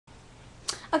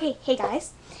Okay, hey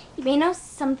guys. You may know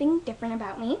something different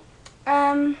about me.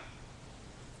 And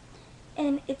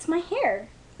it's my hair.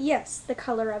 Yes, the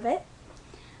color of it.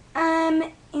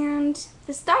 And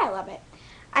the style of it.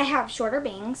 I have shorter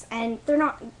bangs, and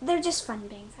they're just fun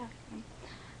bangs.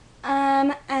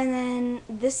 And then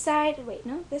this side, wait,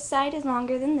 no, this side is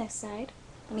longer than this side.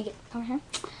 Let me get over here.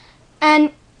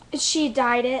 And she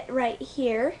dyed it right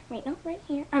here. Wait, no, right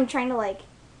here. I'm trying to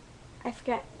I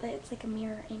forget that it's like a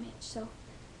mirror image, so.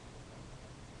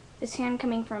 This hand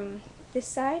coming from this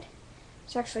side,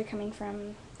 it's actually coming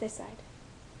from this side.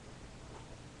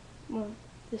 Well,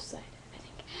 this side, I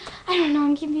think. I don't know,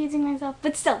 I'm confusing myself,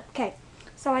 but still, okay.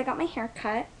 So I got my hair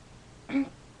cut.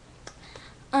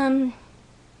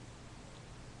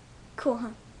 Cool, huh?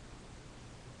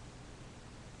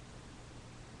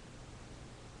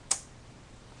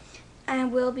 I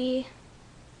will be,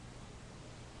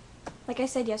 like I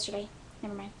said yesterday,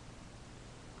 never mind.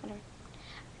 Whatever.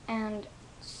 And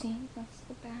see, that's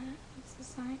the back, that's the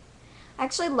side. I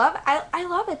actually love it. I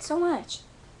love it so much.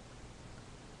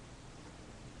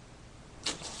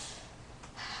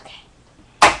 Okay.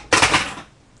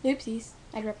 Oopsies.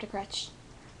 I dropped a crutch.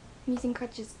 I'm using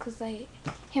crutches because I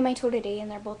hit my toe today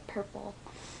and they're both purple.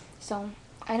 So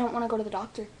I don't want to go to the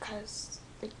doctor because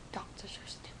the doctors are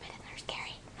stupid and they're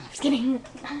scary. No, I'm just kidding.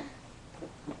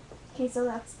 Okay, so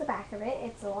that's the back of it.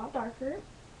 It's a lot darker.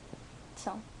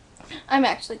 So I'm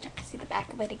actually trying to see the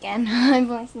back of it again. I've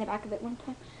only seen the back of it one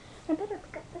time. I better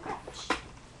pick up the crutch.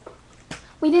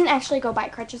 We didn't actually go buy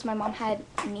crutches. My mom had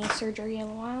knee surgery a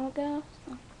while ago.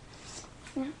 So,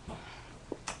 yeah.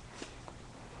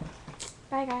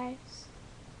 Bye, guys.